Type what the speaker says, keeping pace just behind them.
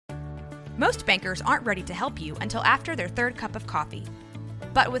Most bankers aren't ready to help you until after their third cup of coffee.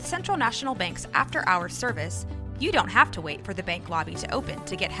 But with Central National Bank's after-hours service, you don't have to wait for the bank lobby to open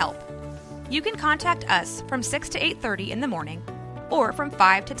to get help. You can contact us from 6 to 8:30 in the morning or from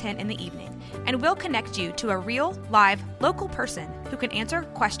 5 to 10 in the evening, and we'll connect you to a real, live, local person who can answer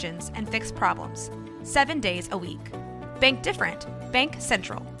questions and fix problems 7 days a week. Bank different. Bank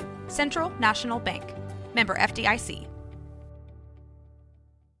Central. Central National Bank. Member FDIC.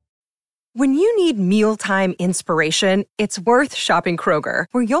 When you need mealtime inspiration, it's worth shopping Kroger,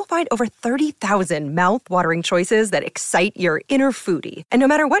 where you'll find over 30,000 mouth-watering choices that excite your inner foodie. And no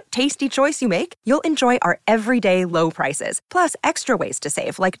matter what tasty choice you make, you'll enjoy our everyday low prices, plus extra ways to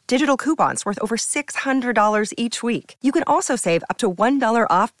save, like digital coupons worth over $600 each week. You can also save up to $1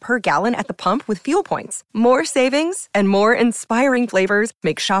 off per gallon at the pump with fuel points. More savings and more inspiring flavors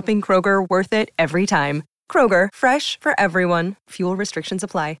make shopping Kroger worth it every time. Kroger, fresh for everyone. Fuel restrictions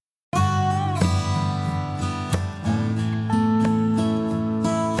apply.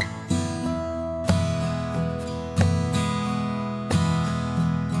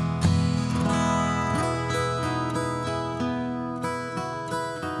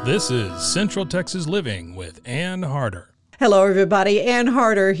 This is Central Texas Living with Ann Harder. Hello, everybody. Ann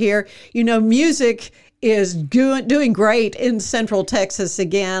Harder here. You know, music is doing great in Central Texas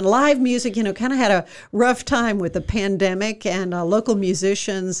again. Live music, kind of had a rough time with the pandemic, and local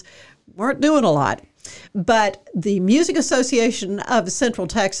musicians weren't doing a lot. But the Music Association of Central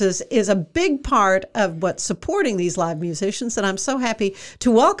Texas is a big part of what's supporting these live musicians. And I'm so happy to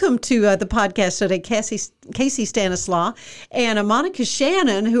welcome to the podcast today Casey Stanislaw and Monica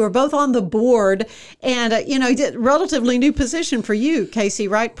Shannon, who are both on the board. And, relatively new position for you, Casey,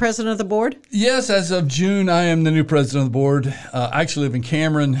 right? President of the board? Yes, as of June, I am the new president of the board. I actually live in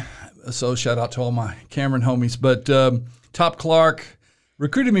Cameron, so shout out to all my Cameron homies. But Top Clark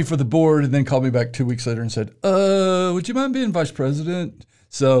recruited me for the board and then called me back 2 weeks later and said, would you mind being vice president?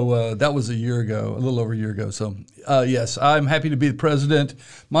 So that was a little over a year ago. So yes, I'm happy to be the president.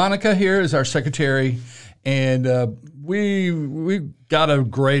 Monica here is our secretary, and we got a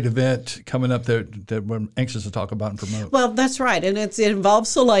great event coming up that we're anxious to talk about and promote. Well, that's right. And it involves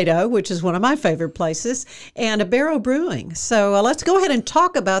Salado, which is one of my favorite places, and Barrow Brewing. So let's go ahead and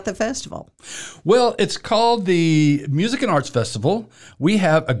talk about the festival. Well, it's called the Music and Arts Festival. We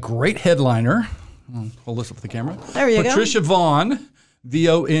have a great headliner. I'll hold this up with the camera. There you go. Patricia Vaughn,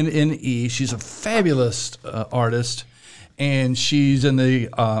 Vonne. She's a fabulous artist, and she's in the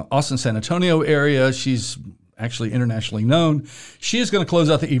Austin, San Antonio area. She's actually internationally known. She is going to close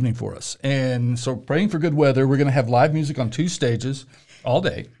out the evening for us. And so praying for good weather. We're going to have live music on 2 stages all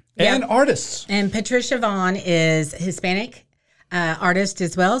day and artists. And Patricia Vaughn is Hispanic artist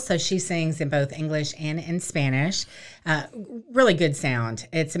as well, so she sings in both English and in Spanish. Really good sound.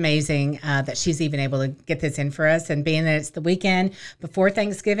 It's amazing that she's even able to get this in for us, and being that it's the weekend before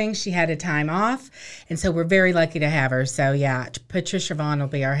Thanksgiving, she had a time off, and so we're very lucky to have her. So yeah, Patricia Vaughn will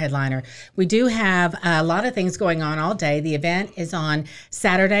be our headliner. We do have a lot of things going on all day. The event is on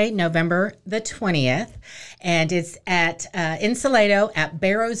Saturday, November the 20th, and it's at in Salado at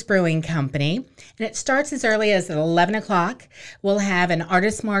Barrow's Brewing Company, and it starts as early as at 11 o'clock. We'll have an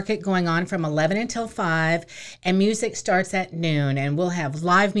artist market going on from 11 until 5, and music starts at noon, and we'll have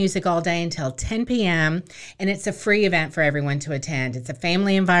live music all day until 10 p.m., and it's a free event for everyone to attend. It's a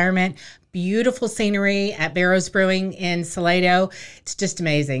family environment, beautiful scenery at Barrow's Brewing in Salado. It's just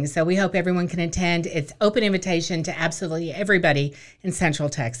amazing. So we hope everyone can attend. It's open invitation to absolutely everybody in Central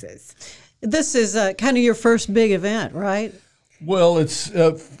Texas. This is kind of your first big event, right? Well, it's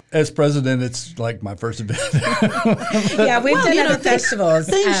as president, it's like my first event. Yeah, we've done other festivals.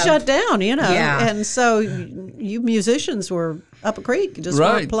 Things shut down, Yeah. and so you musicians were up a creek, just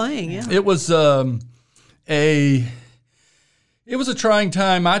weren't playing. Yeah, it was a trying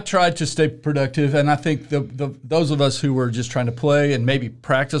time. I tried to stay productive, and I think those of us who were just trying to play and maybe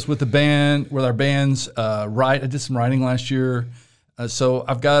practice with our bands, write. I did some writing last year. So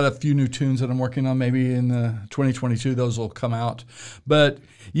I've got a few new tunes that I'm working on. Maybe in 2022, those will come out. But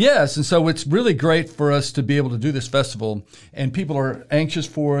yes, and so it's really great for us to be able to do this festival, and people are anxious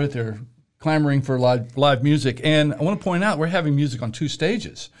for it. They're clamoring for live music. And I want to point out we're having music on 2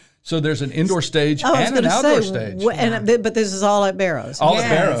 stages. So there's an indoor stage and an outdoor stage. But this is all at Barrow's. All at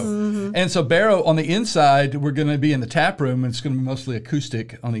Barrow. Mm-hmm. And so Barrow, on the inside, we're going to be in the tap room, and it's going to be mostly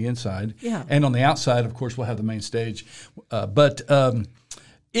acoustic on the inside. Yeah. And on the outside, of course, we'll have the main stage. But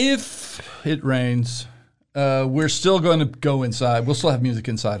if it rains, we're still going to go inside. We'll still have music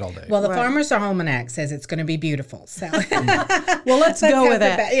inside all day. Well, the Farmer's Almanac says it's going to be beautiful. So, well, let's go with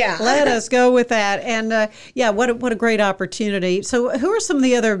that. Yeah, let us go with that. And what a great opportunity. So, who are some of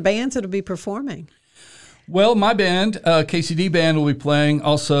the other bands that will be performing? Well, my band, KCD Band, will be playing.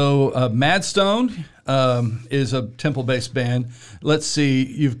 Also, Madstone is a Temple-based band. Let's see,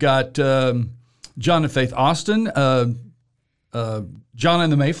 you've got John and Faith Austin, John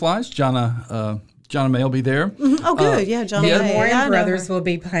and the Mayflies. John and May will be there. Mm-hmm. Oh, good. John the and May. Moran Brothers will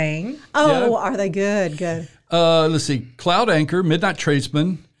be playing. Oh, are they good? Good. Let's see, Cloud Anchor, Midnight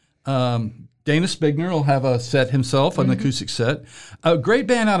Tradesman. Dana Spigner will have a set himself, an acoustic set. A great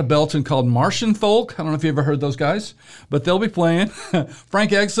band out of Belton called Martian Folk. I don't know if you ever heard those guys, but they'll be playing.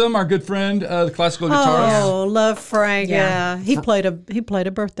 Frank Exum, our good friend, the classical guitarist. Oh, love Frank. Yeah. He played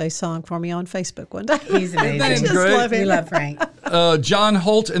a birthday song for me on Facebook one day. He's amazing. I just great? love him. We love Frank. John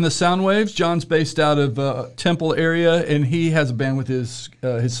Holt and the Soundwaves. John's based out of Temple area, and he has a band with his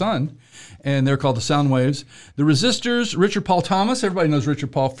son. And they're called the Soundwaves. The Resistors, Richard Paul Thomas. Everybody knows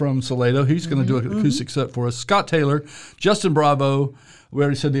Richard Paul from Salado. He's going to do an acoustic set for us. Scott Taylor, Justin Bravo. We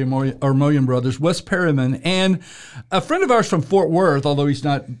already said the Armoyan Brothers, Wes Perryman, and a friend of ours from Fort Worth, although he's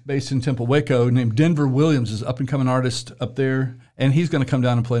not based in Temple, Waco, named Denver Williams, is an up-and-coming artist up there, and he's going to come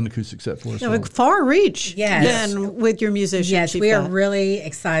down and play an acoustic set for us. Far reach Yes. then with your musicians. Yes, we are really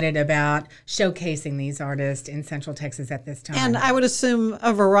excited about showcasing these artists in Central Texas at this time. And I would assume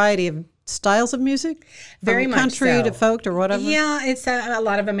a variety of styles of music? Very From much country so. to folk or whatever? Yeah, it's a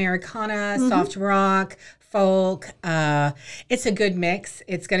lot of Americana, soft rock, folk. It's a good mix.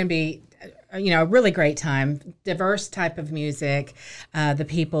 It's going to be a really great time. Diverse type of music, the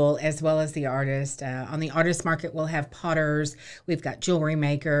people as well as the artist. On the artist market, we'll have potters. We've got jewelry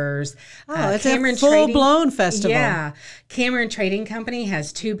makers. It's a full-blown festival. Yeah. Cameron Trading Company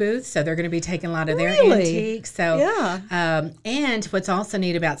has 2 booths, so they're going to be taking a lot of their Really? antiques. So, Yeah. And what's also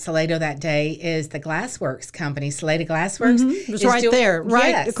neat about Salado that day is the Glassworks company, Salado Glassworks. It's right there,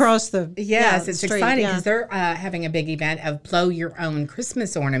 right Yes. across the Yes, it's street, exciting yeah. because they're having a big event of blow your own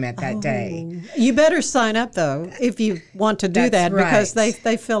Christmas ornament that day. You better sign up though if you want to do That's that because right.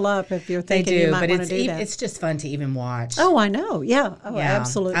 they fill up if you're They thinking you do, might but want to do that. it's just fun to even watch. Oh, I know. Yeah. Oh, Yeah,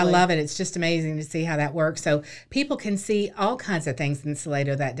 absolutely. I love it. It's just amazing to see how that works. So people can see all kinds of things in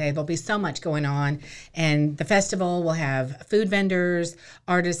Salado that day. There'll be so much going on. And the festival will have food vendors,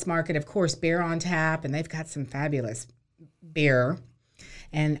 artists market, of course, beer on tap, and they've got some fabulous beer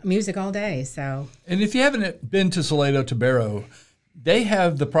and music all day. So And if you haven't been to Salado to Barrow, they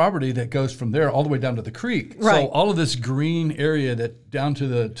have the property that goes from there all the way down to the creek. Right. So all of this green area that down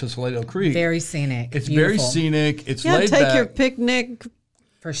to Salado Creek. very scenic. It's beautiful. very scenic. It's Yeah, laid take back. your picnic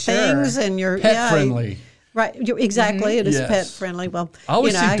for sure. things and your Pet friendly. Right, exactly. It is Yes. pet friendly. Well, I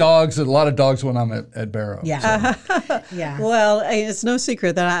always see dogs, a lot of dogs when I'm at Barrow. Yeah. Yeah. Well, it's no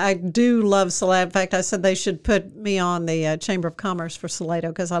secret that I do love Salado. In fact, I said they should put me on the Chamber of Commerce for Salado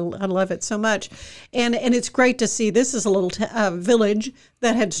because I love it so much. And it's great to see this is a little village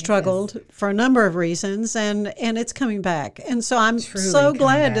that had struggled for a number of reasons, and it's coming back. And so I'm Truly so coming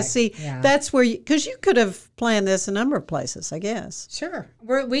glad to back. see Yeah. that's where because you could have planned this a number of places, I guess. Sure.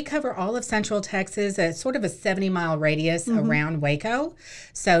 We cover all of Central Texas, sort of a 70-mile radius around Waco.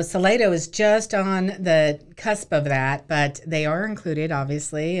 So Salado is just on the cusp of that, but they are included,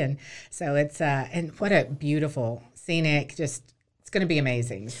 obviously. And so it's, and what a beautiful, scenic, just, it's going to be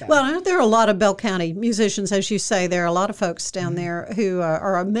amazing. So. Well, there are a lot of Bell County musicians, as you say. There are a lot of folks down there who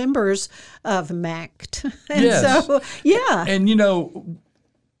are members of MACT. And Yes. so, yeah. And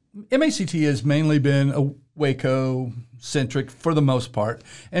MACT has mainly been a Waco centric for the most part.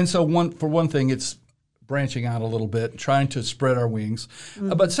 And so for one thing, it's branching out a little bit, trying to spread our wings.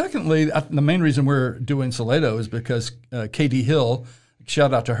 But secondly, the main reason we're doing Salado is because Katie Hill,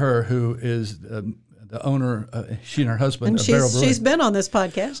 shout out to her, who is the owner, she and her husband, And of Barrel Brewing. she's been on this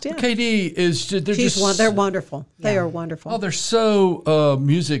podcast, yeah. Katie is just, They're wonderful. They are wonderful. Oh, they're so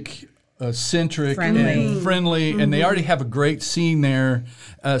music centric Friendly. and friendly, and they already have a great scene there.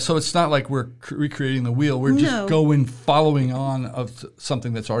 So it's not like we're recreating the wheel. We're just following on of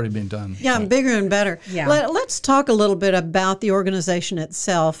something that's already been done. Yeah, bigger and better. Yeah. Let's talk a little bit about the organization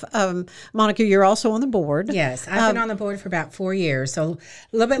itself. Monica, you're also on the board. Yes, I've been on the board for about 4 years, so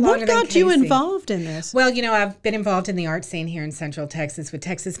a little bit longer What than got you Casey. involved in this? Well, I've been involved in the art scene here in Central Texas with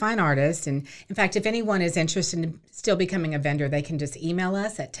Texas Fine Artists. And in fact, if anyone is interested in still becoming a vendor, they can just email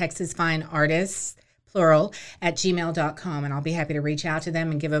us at texasfineartists, plural, at gmail.com. And I'll be happy to reach out to them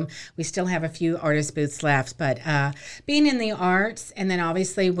and give them, we still have a few artist booths left. But being in the arts, and then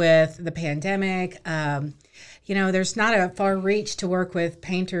obviously with the pandemic, there's not a far reach to work with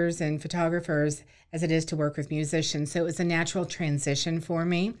painters and photographers as it is to work with musicians. So it was a natural transition for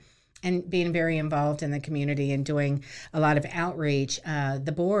me. And being very involved in the community and doing a lot of outreach,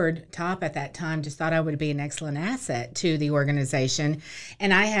 the board, TOP at that time, just thought I would be an excellent asset to the organization.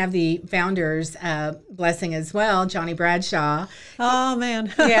 And I have the founder's blessing as well, Johnny Bradshaw. Oh,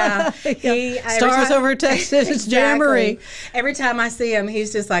 man. Yeah. Stars over Texas, it's Jamboree. Every time I see him,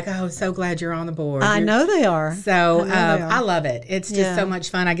 he's just like, oh, so glad you're on the board. I know they are. So I love it. It's just so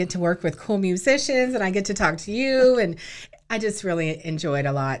much fun. I get to work with cool musicians and I get to talk to you, and I just really enjoy it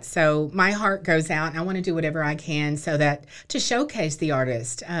a lot. So my heart goes out, and I want to do whatever I can so that to showcase the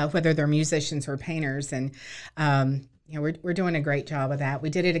artist, whether they're musicians or painters. And, we're doing a great job of that. We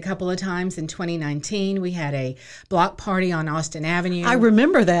did it a couple of times in 2019. We had a block party on Austin Avenue. I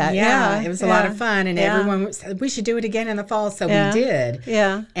remember that. Yeah. It was a lot of fun. And everyone said, we should do it again in the fall. So we did.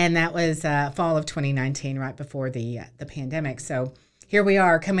 Yeah. And that was fall of 2019, right before the pandemic. So here we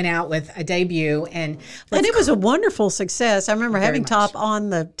are coming out with a debut, and it was a wonderful success. I remember having Top on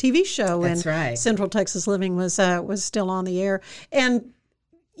the TV show, That's and right. Central Texas Living was still on the air. And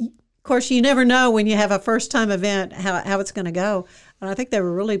of course, you never know when you have a first time event how it's going to go. And I think they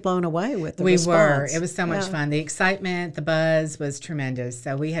were really blown away with the response. It was so much fun. The excitement, the buzz was tremendous.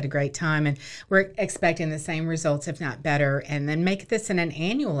 So we had a great time, and we're expecting the same results, if not better, and then make this an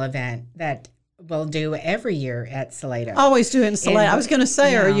annual event that we'll do every year at Salado. Always do it in Salado. I was going to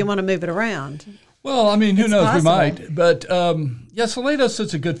say, or you want to move it around? Well, I mean, who knows? possible. We might. But, Salado's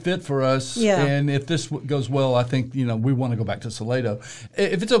such a good fit for us. Yeah. And if this goes well, I think, we want to go back to Salado.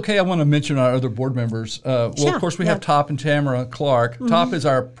 If it's okay, I want to mention our other board members. Of course, we have Top and Tamara Clark. Mm-hmm. Top is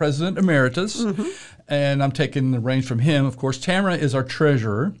our president emeritus, and I'm taking the reins from him. Of course, Tamara is our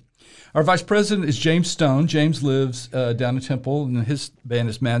treasurer. Our vice president is James Stone. James lives down in Temple, and his band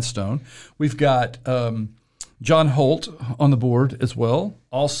is Madstone. We've got John Holt on the board as well.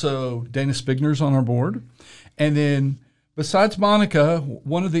 Also, Dana Spigner's on our board. And then, besides Monica,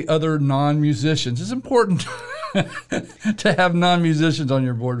 one of the other non-musicians. It's important to have non-musicians on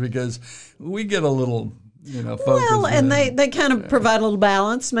your board because we get a little focus. Well, and they kind of provide a little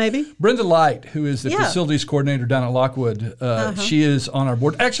balance, maybe. Brenda Light, who is the facilities coordinator down at Lockwood, she is on our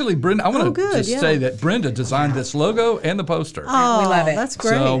board. Actually, Brenda, I want to say that Brenda designed this logo and the poster. Oh, we love it. That's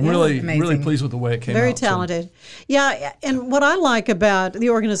great. So really Amazing. pleased with the way it came out. Very talented. Yeah, and what I like about the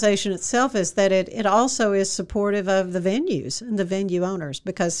organization itself is that it also is supportive of the venues and the venue owners,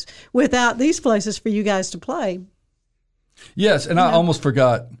 because without these places for you guys to play. Yes, and I almost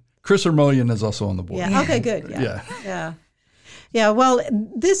forgot. Chris Ermolian is also on the board. Yeah. Okay. Good. Yeah. Well,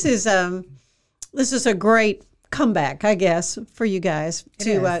 this is a great comeback, I guess, for you guys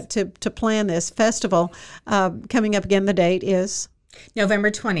to plan this festival. Coming up again, the date is November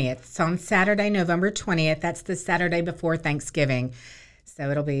 20th. It's on Saturday, November 20th. That's the Saturday before Thanksgiving. So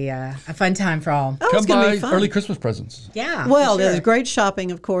it'll be a fun time for all. Come by early Christmas presents. Yeah. Well, there's great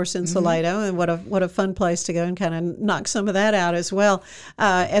shopping, of course, in Salado, and what a fun place to go and kind of knock some of that out as well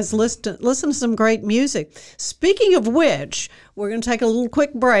as listen to some great music. Speaking of which, we're going to take a little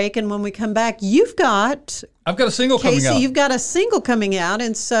quick break, and when we come back, I've got a single coming out. You've got a single coming out,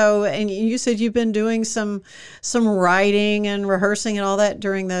 and you said you've been doing some writing and rehearsing and all that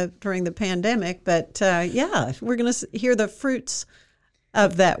during the pandemic. But we're going to hear the fruits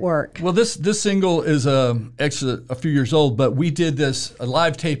of that work. Well, this single is actually a few years old, but we did a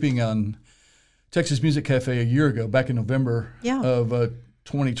live taping on Texas Music Cafe a year ago, back in November of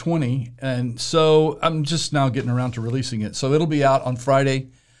 2020, and so I'm just now getting around to releasing it. So it'll be out on Friday,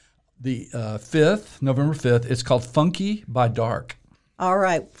 the 5th, November 5th. It's called Funky by Dark. All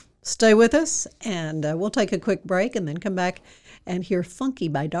right. Stay with us, and we'll take a quick break and then come back and hear Funky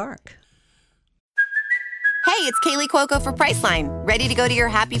by Dark. Hey, it's Kaylee Cuoco for Priceline. Ready to go to your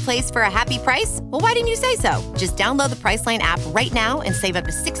happy place for a happy price? Well, why didn't you say so? Just download the Priceline app right now and save up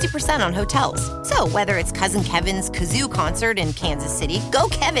to 60% on hotels. So whether it's Cousin Kevin's Kazoo Concert in Kansas City, go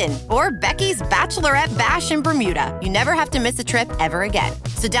Kevin, or Becky's Bachelorette Bash in Bermuda, you never have to miss a trip ever again.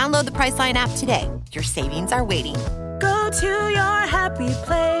 So download the Priceline app today. Your savings are waiting. Go to your happy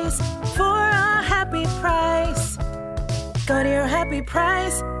place for a happy price. Go to your happy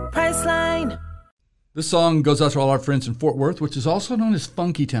price, Priceline. This song goes out to all our friends in Fort Worth, which is also known as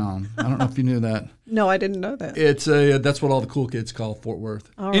Funky Town. I don't know if you knew that. No, I didn't know that. That's what all the cool kids call Fort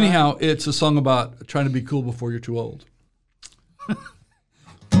Worth. All Anyhow, it's a song about trying to be cool before you're too old. I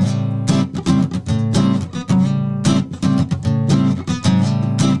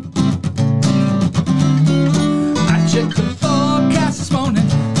checked the forecast this morning,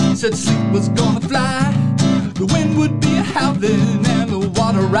 said sleep was gonna fly. The wind would be howling and the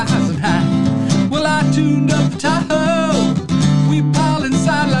water rising high. Well, I tuned up the Tahoe. We pile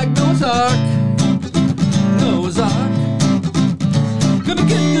inside like Noah's Ark. Noah's Ark. Gonna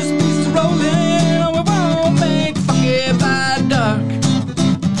get this beast rolling, or we won't make funky by dark.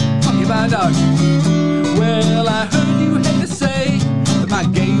 Funky by dark. Well, I heard you had to say that my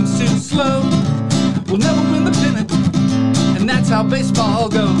game's too slow. We'll never win the pennant, and that's how baseball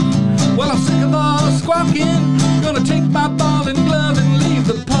goes. Well, I'm sick of all squawking. Gonna take my ball and glove and leave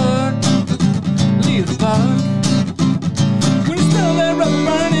the park. Leave the park. When you smell that rubber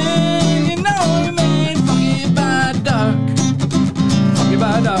burning, you know we made funky by dark. Funky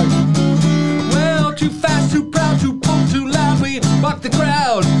by dark. Well, too fast, too proud, too pump, too loud. We rocked the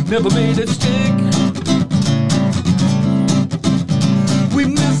crowd, never made it stick. We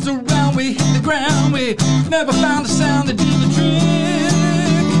messed around, we hit the ground. We never found a sound that did the trick.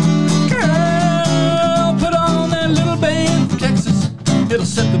 Girl, put on that little band from Texas. It'll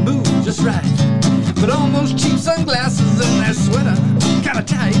set the mood just right. Put on those cheap sunglasses and that sweater kinda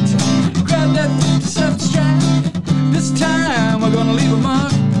tight. Grab that 57 strap. This time we're gonna leave a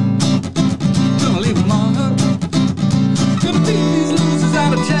mark. Gonna leave a mark. Gonna beat these losers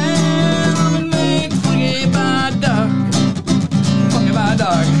out of town and make funky by dark. Funky by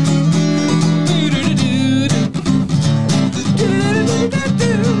dark.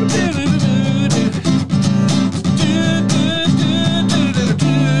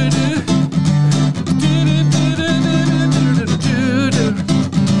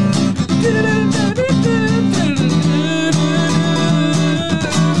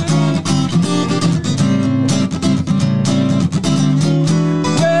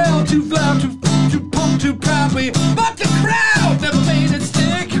 Well, too loud, too pumped, too proud, we but the crowd never made it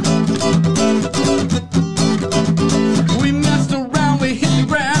stick. We messed around, we hit the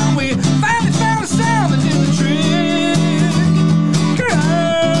ground, we finally found a sound that did the trick.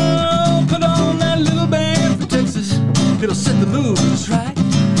 Girl, put on that little band from Texas, it'll set the mood just right.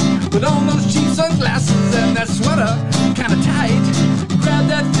 Put on those cheap sunglasses and that sweater kinda tight. Grab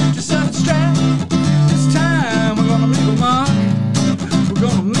that 57 strap. This time we're gonna leave a mark. We're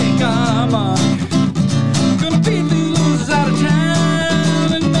gonna make our mark. Gonna beat these losers out of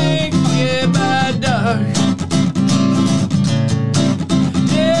town and make funky by dark.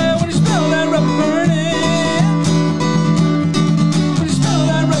 Yeah, when you smell that rubber burning, when you smell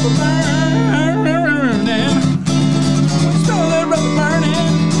that rubber burning, when you smell that rubber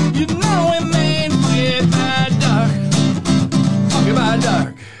burning, you know it made funky by dark. Funky by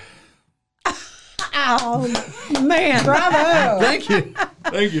dark. Oh, man. Bravo. Thank you.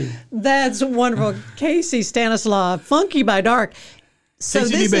 Thank you. That's wonderful. Casey Stanislaw, Funky by Dark. So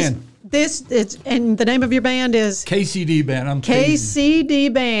KCD Band. And the name of your band is? KCD Band. I'm Casey.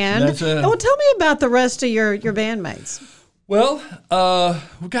 KCD Band. That's it. Well, tell me about the rest of your bandmates. Well,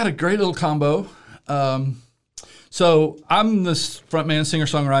 we've got a great little combo. So I'm this frontman,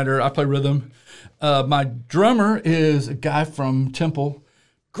 singer-songwriter. I play rhythm. My drummer is a guy from Temple.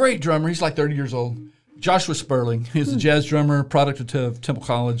 Great drummer. He's like 30 years old. Joshua Sperling. He's a jazz drummer, product of Temple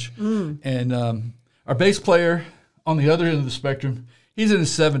College. And our bass player on the other end of the spectrum, he's in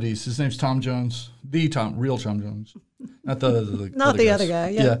his 70s. His name's Tom Jones, real Tom Jones. Not the other guy.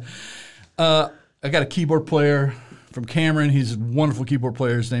 Yeah. I got a keyboard player from Cameron. He's a wonderful keyboard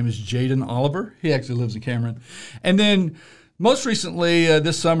player. His name is Jaden Oliver. He actually lives in Cameron. And then most recently,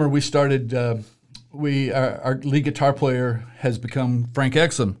 this summer, we started our lead guitar player has become Frank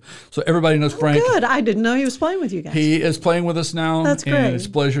Exum. So everybody knows Frank. Good. I didn't know he was playing with you guys. He is playing with us now. That's great. And it's a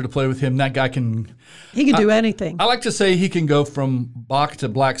pleasure to play with him. That guy can... He can do anything. I like to say he can go from Bach to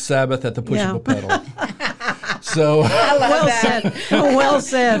Black Sabbath at the push of a pedal. So Well said. Well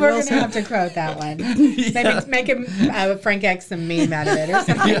said. We're going to have to quote that one. Maybe make him Frank Exum meme out of it or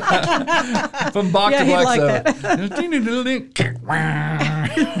something. from Bach to he'd Black like Sabbath.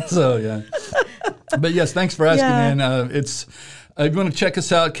 So, yeah. But yes, thanks for asking, man. It's if you want to check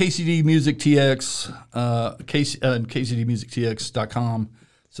us out, KCD Music TX, KCDmusicTX.com.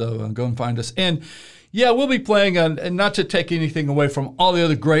 So go and find us. And yeah, we'll be playing, and not to take anything away from all the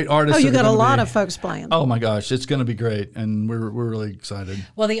other great artists. Oh, you got a lot of folks playing. Oh my gosh, it's going to be great, and we're really excited.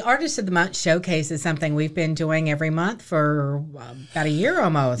 Well, the Artist of the Month Showcase is something we've been doing every month for about a year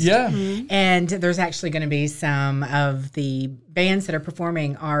almost. Yeah. Mm-hmm. And there's actually going to be some of the bands that are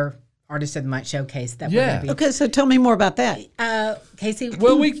performing our Artist of the Month Showcase. That we're gonna be. Okay, so tell me more about that. Casey?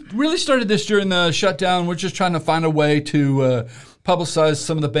 Well, we really started this during the shutdown. We're just trying to find a way to publicize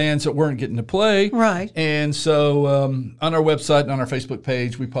some of the bands that weren't getting to play. Right. And so on our website and on our Facebook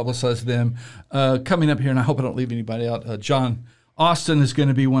page, we publicize them. Coming up here, and I hope I don't leave anybody out, John Austin is going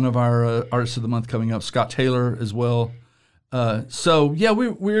to be one of our Artists of the Month coming up. Scott Taylor as well. So yeah,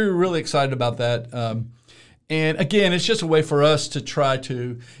 we're really excited about that. And again, it's just a way for us to try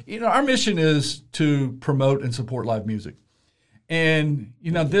to, our mission is to promote and support live music. And,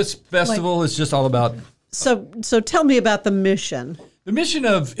 this festival is just all about. So tell me about the mission. The mission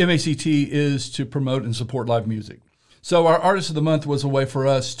of MACT is to promote and support live music. So our Artist of the Month was a way for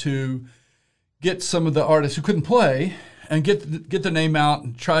us to get some of the artists who couldn't play and get their name out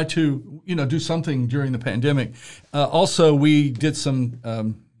and try to, do something during the pandemic. Also, we did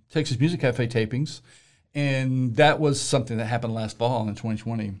some Texas Music Cafe tapings, and that was something that happened last fall in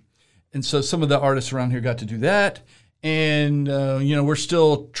 2020. And so some of the artists around here got to do that. And, we're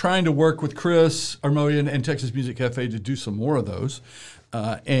still trying to work with Chris Armoyan and Texas Music Cafe to do some more of those.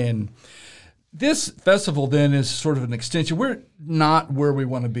 And this festival then is sort of an extension. We're not where we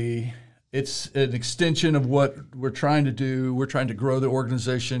want to be. It's an extension of what we're trying to do. We're trying to grow the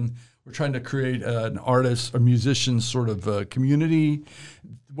organization. We're trying to create an artist or musician sort of community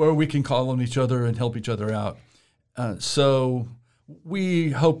where we can call on each other and help each other out. So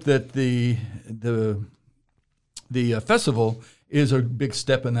we hope that the festival is a big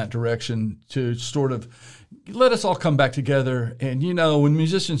step in that direction to sort of let us all come back together. And, when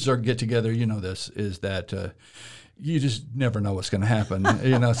musicians get together, this is that you just never know what's going to happen.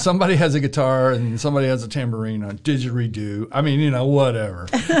 Somebody has a guitar and somebody has a tambourine or didgeridoo. I mean, whatever.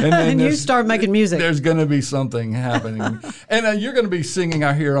 And then and you start making music. There's going to be something happening. And you're going to be singing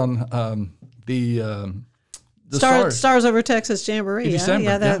out here on the Stars Over Texas Jamboree. In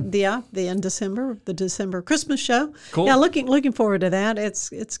December, in December, the December Christmas show. Cool. Yeah, looking forward to that.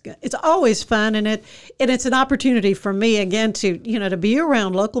 It's always fun, and it's an opportunity for me again to to be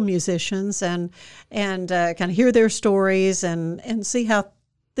around local musicians and kind of hear their stories and see how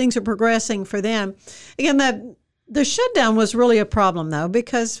things are progressing for them. Again, the shutdown was really a problem though,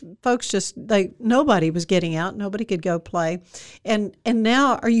 because folks nobody was getting out, nobody could go play, and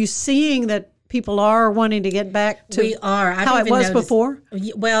now are you seeing that people are wanting to get back to how it was before?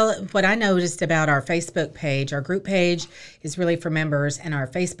 Well, what I noticed about our Facebook page, our group page is really for members, and our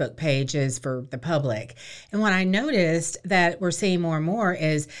Facebook page is for the public. And what I noticed that we're seeing more and more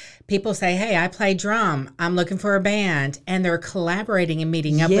is people say, hey, I play drum, I'm looking for a band, and they're collaborating and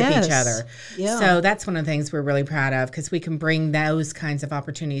meeting up with each other. Yeah. So that's one of the things we're really proud of, because we can bring those kinds of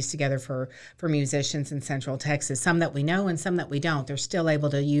opportunities together for musicians in Central Texas, some that we know and some that we don't. They're still able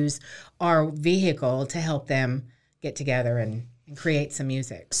to use our vehicle to help them get together and create some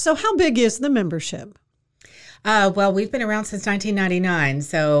music. So how big is the membership? Well, we've been around since 1999,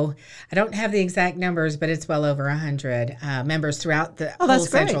 so I don't have the exact numbers, but it's well over 100 members throughout the whole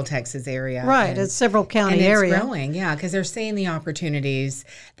Central Texas area. Right, it's several county areas. It's growing, yeah, because they're seeing the opportunities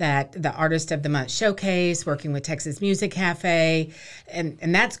that the Artist of the Month Showcase, working with Texas Music Cafe,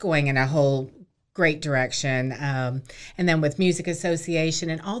 and that's going in a whole great direction. And then with Music Association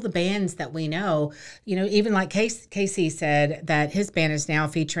and all the bands that we know, even like Casey said that his band is now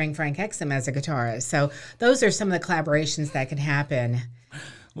featuring Frank Exum as a guitarist. So those are some of the collaborations that can happen.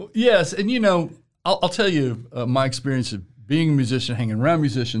 Well, yes. And, I'll tell you my experience of being a musician, hanging around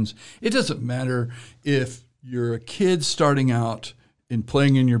musicians. It doesn't matter if you're a kid starting out in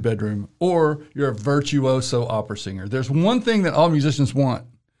playing in your bedroom or you're a virtuoso opera singer. There's one thing that all musicians want.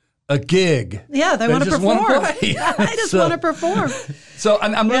 A gig. Yeah, they want to perform. They just want to perform. So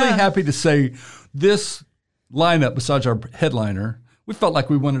I'm really happy to say this lineup, besides our headliner, we felt like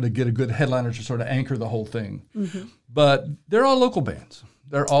we wanted to get a good headliner to sort of anchor the whole thing. Mm-hmm. But they're all local bands.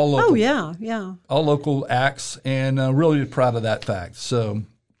 They're all local. Oh, yeah. All local acts, and really proud of that fact. So,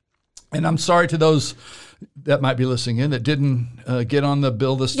 and I'm sorry to those that might be listening in that didn't get on the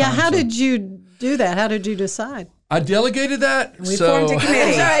bill this time. Yeah, how did you do that? How did you decide? I delegated that. We formed a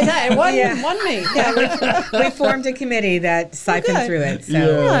committee. Sorry, one me. Yeah, we formed a committee that siphoned through it. So.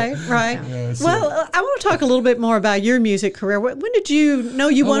 Yeah. Right. Yeah, so. Well, I want to talk a little bit more about your music career. When did you know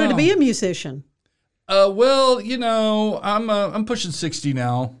you wanted to be a musician? Well, I'm pushing 60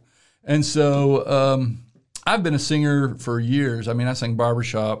 now, and so I've been a singer for years. I mean, I sang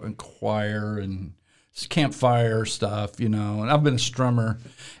barbershop and choir and campfire stuff, and I've been a strummer.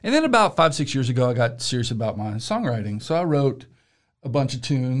 And then about 5-6 years ago, I got serious about my songwriting. So I wrote a bunch of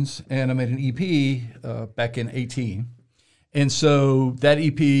tunes, and I made an EP back in 2018. And so that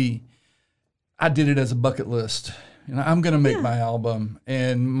EP, I did it as a bucket list. I'm going to make my album.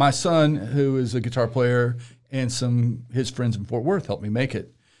 And my son, who is a guitar player, and his friends in Fort Worth helped me make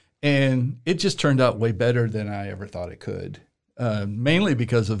it. And it just turned out way better than I ever thought it could, mainly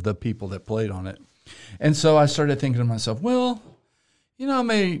because of the people that played on it. And so I started thinking to myself, well,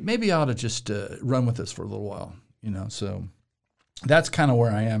 maybe I ought to just run with this for a little while, So that's kind of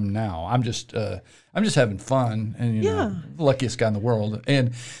where I am now. I'm just having fun, and you know, the luckiest guy in the world.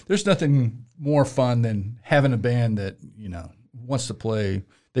 And there's nothing more fun than having a band that, you know, wants to play,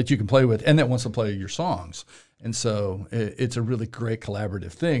 that you can play with, and that wants to play your songs. And so it's a really great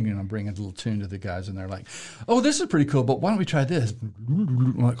collaborative thing. You know, bringing a little tune to the guys, and they're like, "Oh, this is pretty cool, but why don't we try this?"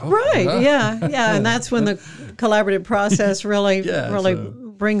 I'm like, right? Yeah, and that's when the collaborative process really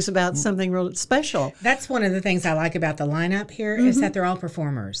brings about something real special. That's one of the things I like about the lineup here is that they're all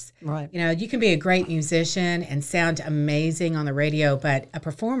performers. Right. You know, you can be a great musician and sound amazing on the radio, but a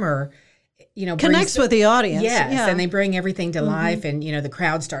performer, you know, connects with the audience. Yes, yeah. and they bring everything to life, and you know, the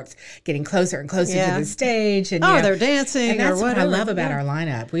crowd starts getting closer and closer to the stage, and they're dancing, and that's or whatever. what I love about our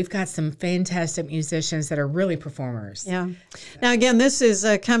lineup. We've got some fantastic musicians that are really performers. Yeah. Now again, this is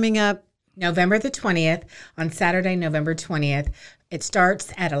coming up November the 20th, on Saturday, November 20th. It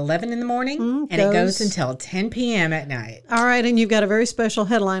starts at 11 in the morning, and it goes until 10 p.m. at night. All right, and you've got a very special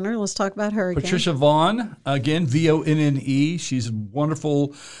headliner. Let's talk about her again. Patricia Vaughn, again, Vonne. She's a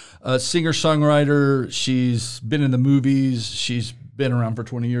wonderful singer-songwriter. She's been in the movies. She's been around for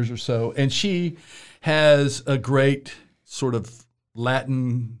 20 years or so. And she has a great sort of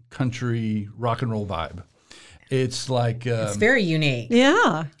Latin country rock and roll vibe. It's like... it's very unique.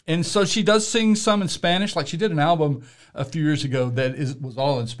 Yeah. And so she does sing some in Spanish. Like she did an album a few years ago that was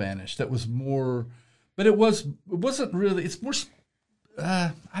all in Spanish. That was more... But it wasn't really... It's more...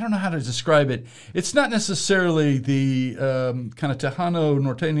 I don't know how to describe it. It's not necessarily the kind of Tejano,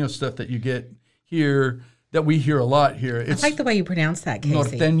 Norteño stuff that you get here, that we hear a lot here. It's I like the way you pronounce that,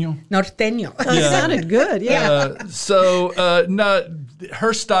 Casey. Norteño. It sounded good, yeah.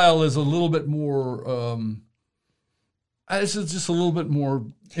 Her style is a little bit more... This is just a little bit more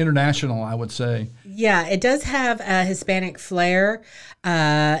international, I would say. Yeah, it does have a Hispanic flair,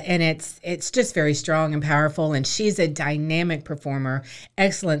 and it's just very strong and powerful. And she's a dynamic performer,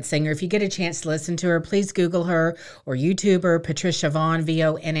 excellent singer. If you get a chance to listen to her, please Google her or YouTube her, Patricia Vaughn,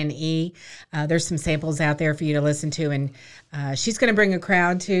 Vonne. There's some samples out there for you to listen to, and she's going to bring a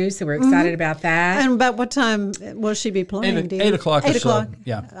crowd too, so we're excited about that. And about what time will she be playing? 8 o'clock or so.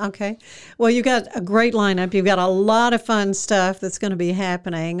 Yeah. Okay. Well, you've got a great lineup. You've got a lot of fun stuff that's going to be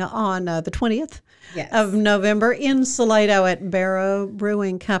happening on the 20th of November in Salado at Barrow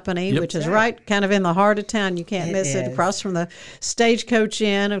Brewing Company, which is right kind of in the heart of town. You can't miss it. Across from the Stagecoach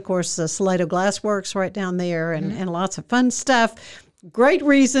Inn. Of course, the Salado Glass Works right down there, and lots of fun stuff. Great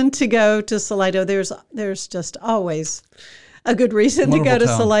reason to go to Salado. There's just always a good reason to go to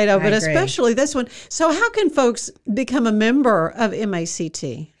Salado, but especially this one. So how can folks become a member of MACT?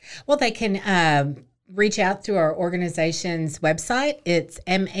 Well, they can reach out through our organization's website. It's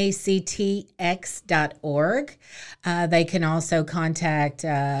mactx.org. They can also contact...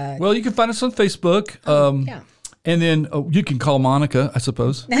 well, you can find us on Facebook. And then you can call Monica, I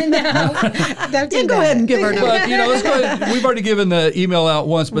suppose. No, don't go ahead and give her a number. But, let's go ahead. We've already given the email out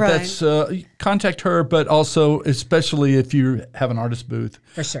once, but that's contact her. But also, especially if you have an artist booth,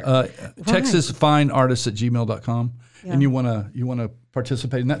 for sure, TexasFineArtists@gmail.com, and you want to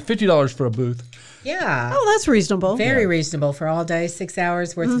participate in that. $50 for a booth. Yeah. Oh, that's reasonable. Very reasonable for all day, 6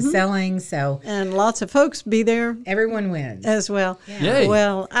 hours worth of selling. So, and lots of folks be there. Everyone wins as well. Yeah.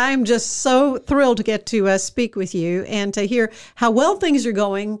 Well, I'm just so thrilled to get to speak with you and to hear how well things are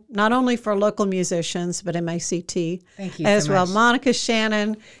going, not only for local musicians, but MACT. Thank you as so well. much. Monica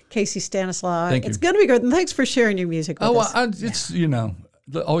Shannon, Casey Stanislaw. Thank you. It's going to be good. And thanks for sharing your music with us. It's,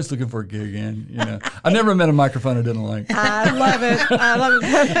 always looking for a gig again. I never met a microphone I didn't like. I love it.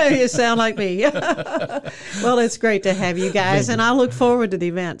 You sound like me. Well, it's great to have you guys, and I look forward to the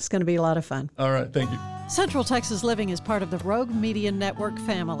event. It's going to be a lot of fun. All right. Thank you. Central Texas Living is part of the Rogue Media Network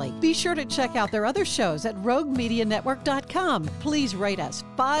family. Be sure to check out their other shows at roguemedianetwork.com. Please rate us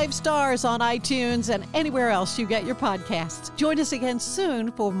 5 stars on iTunes and anywhere else you get your podcasts. Join us again soon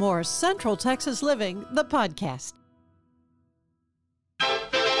for more Central Texas Living, the podcast.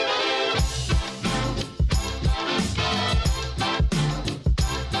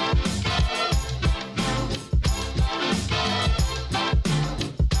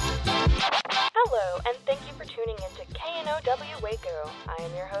 Hello, and thank you for tuning into KNOW Waco. I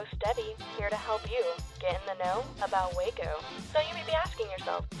am your host, Debbie, here to help you get in the know about Waco. So you may be asking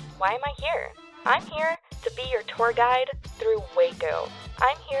yourself, why am I here? I'm here to be your tour guide through Waco.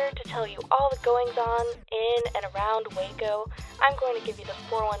 I'm here to tell you all the goings-on in and around Waco. I'm going to give you the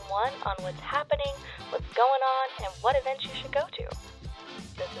 411 on what's happening, what's going on, and what events you should go to.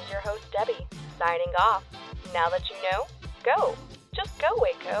 This is your host, Debbie, signing off. Now that you know, go. Just go,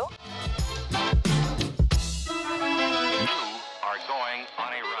 Waco. You are going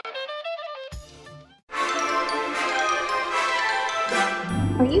on a run.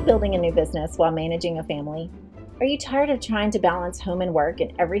 Are you building a new business while managing a family? Are you tired of trying to balance home and work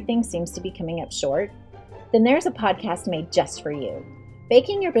and everything seems to be coming up short? Then there's a podcast made just for you.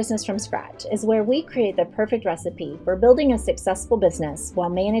 Baking Your Business from Scratch is where we create the perfect recipe for building a successful business while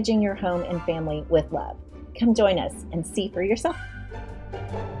managing your home and family with love. Come join us and see for yourself.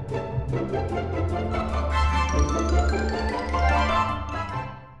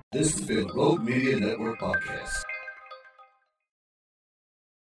 This has been Rogue Media Network Podcast.